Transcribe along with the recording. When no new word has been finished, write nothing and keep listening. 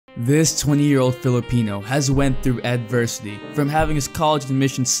This 20-year-old Filipino has went through adversity, from having his college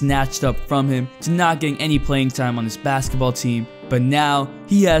admission snatched up from him to not getting any playing time on his basketball team, but now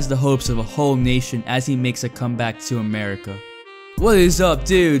he has the hopes of a whole nation as he makes a comeback to America. What is up,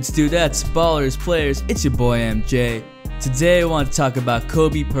 dudes, dudettes, ballers, players? It's your boy MJ. Today I want to talk about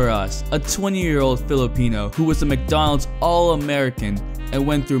Kobe Paras, a 20-year-old Filipino who was a McDonald's All-American and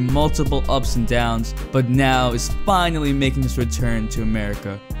went through multiple ups and downs, but now is finally making his return to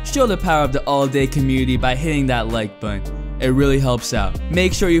America. Show the power of the all-day community by hitting that like button. It really helps out.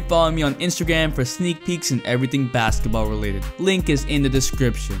 Make sure you follow me on Instagram for sneak peeks and everything basketball related. Link is in the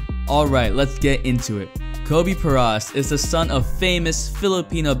description. Alright, let's get into it. Kobe Paras is the son of famous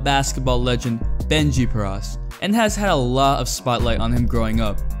Filipino basketball legend Benji Paras, and has had a lot of spotlight on him growing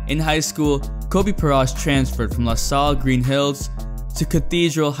up. In high school, Kobe Paras transferred from Salle Greenhills to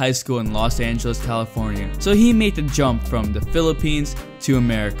Cathedral High School in Los Angeles, California. So he made the jump from the Philippines to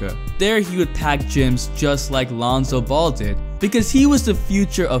America. There he would pack gyms just like Lonzo Ball did, because he was the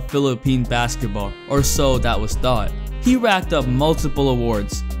future of Philippine basketball, or so that was thought. He racked up multiple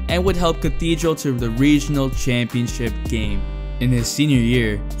awards and would help Cathedral to the regional championship game. In his senior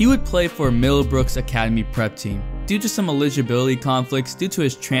year, he would play for Middlebrooks Academy Prep team due to some eligibility conflicts due to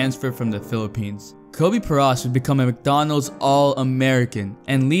his transfer from the Philippines. Kobe Paras would become a McDonald's All-American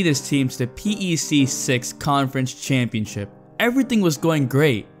and lead his team to the PEC-6 Conference Championship. Everything was going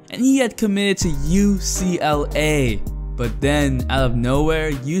great, and he had committed to UCLA. But then, out of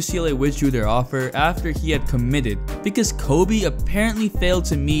nowhere, UCLA withdrew their offer after he had committed because Kobe apparently failed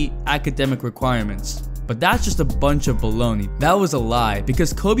to meet academic requirements. But that's just a bunch of baloney. That was a lie,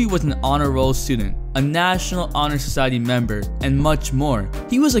 because Kobe was an honor roll student, a National Honor Society member, and much more.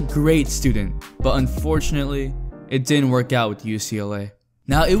 He was a great student, but unfortunately, it didn't work out with UCLA.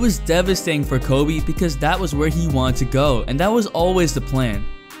 Now, it was devastating for Kobe because that was where he wanted to go, and that was always the plan.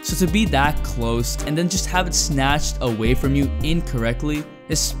 So to be that close and then just have it snatched away from you incorrectly,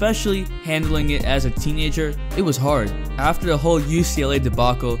 especially handling it as a teenager, it was hard. After the whole UCLA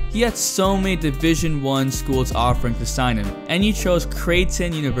debacle, he had so many Division I schools offering to sign him, and he chose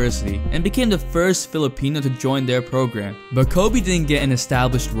Creighton University and became the first Filipino to join their program. But Kobe didn't get an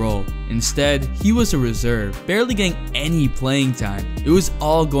established role. Instead, he was a reserve, barely getting any playing time. It was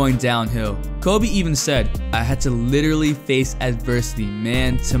all going downhill. Kobe even said, "I had to literally face adversity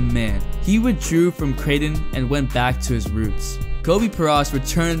man to man." He withdrew from Creighton and went back to his roots. Kobe Paras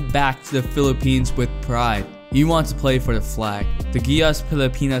returned back to the Philippines with pride. He wanted to play for the flag, the Gilas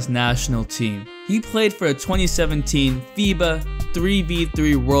Pilipinas national team. He played for the 2017 FIBA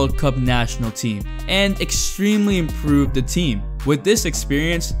 3v3 World Cup national team and extremely improved the team. With this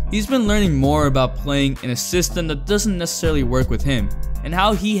experience, he's been learning more about playing in a system that doesn't necessarily work with him and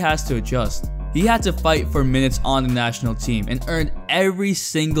how he has to adjust. He had to fight for minutes on the national team and earned every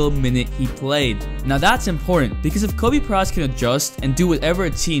single minute he played. Now that's important, because if Kobe Paras can adjust and do whatever a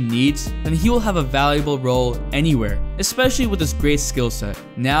team needs, then he will have a valuable role anywhere, especially with his great skill set.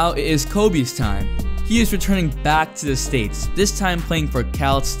 Now it is Kobe's time. He is returning back to the States, this time playing for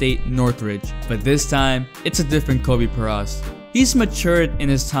Cal State Northridge, but this time it's a different Kobe Paras. He's matured in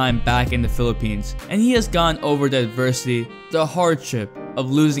his time back in the Philippines, and he has gone over the adversity, the hardship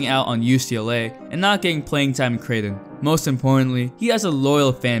of losing out on UCLA and not getting playing time in Creighton. Most importantly, he has a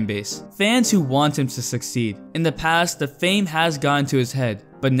loyal fan base, fans who want him to succeed. In the past, the fame has gotten to his head,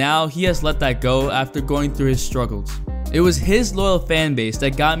 but now he has let that go after going through his struggles. It was his loyal fan base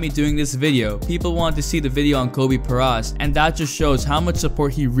that got me doing this video. People wanted to see the video on Kobe Paras, and that just shows how much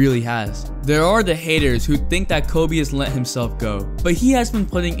support he really has. There are the haters who think that Kobe has let himself go, but he has been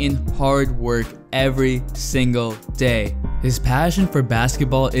putting in hard work every single day. His passion for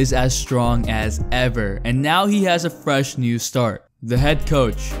basketball is as strong as ever, and now he has a fresh new start. The head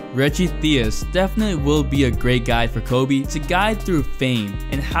coach, Reggie Theus, definitely will be a great guide for Kobe to guide through fame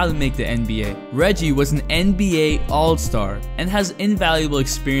and how to make the NBA. Reggie was an NBA All-Star and has invaluable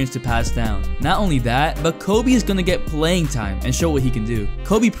experience to pass down. Not only that, but Kobe is gonna get playing time and show what he can do.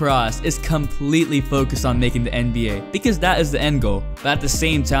 Kobe Paras is completely focused on making the NBA because that is the end goal, but at the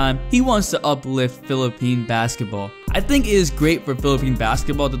same time, he wants to uplift Philippine basketball. I think it is great for Philippine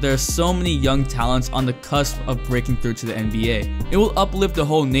basketball that there are so many young talents on the cusp of breaking through to the NBA. It will uplift the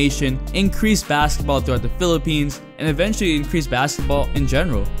whole nation, increase basketball throughout the Philippines, and eventually increase basketball in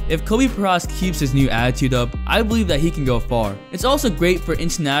general. If Kobe Paras keeps his new attitude up, I believe that he can go far. It's also great for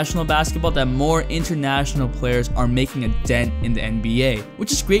international basketball that more international players are making a dent in the NBA,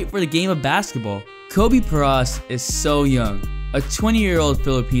 which is great for the game of basketball. Kobe Paras is so young, a 20-year-old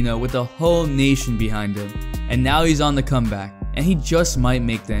Filipino with a whole nation behind him, and now he's on the comeback, and he just might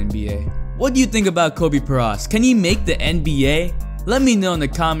make the NBA. What do you think about Kobe Paras? Can he make the NBA? Let me know in the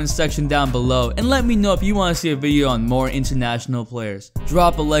comments section down below, and let me know if you want to see a video on more international players.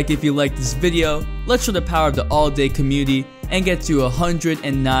 Drop a like if you like this video. Let's show the power of the all-day community and get to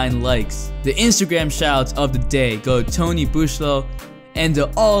 109 likes. The Instagram shoutouts of the day go to Tony Bushlow, and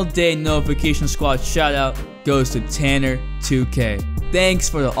the all-day notification squad shoutout goes to Tanner2K. Thanks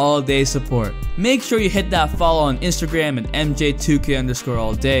for the all-day support. Make sure you hit that follow on Instagram at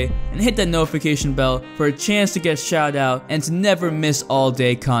MJ2K_all-day and hit that notification bell for a chance to get shout out and to never miss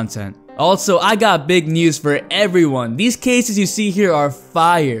all-day content. Also, I got big news for everyone. These cases you see here are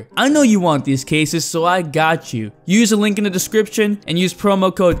fire. I know you want these cases, so I got you. Use the link in the description and use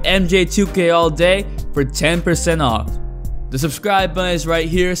promo code MJ2KAllDay for 10% off. The subscribe button is right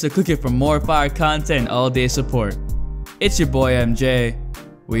here, so click it for more fire content and all-day support. It's your boy MJ.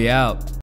 We out.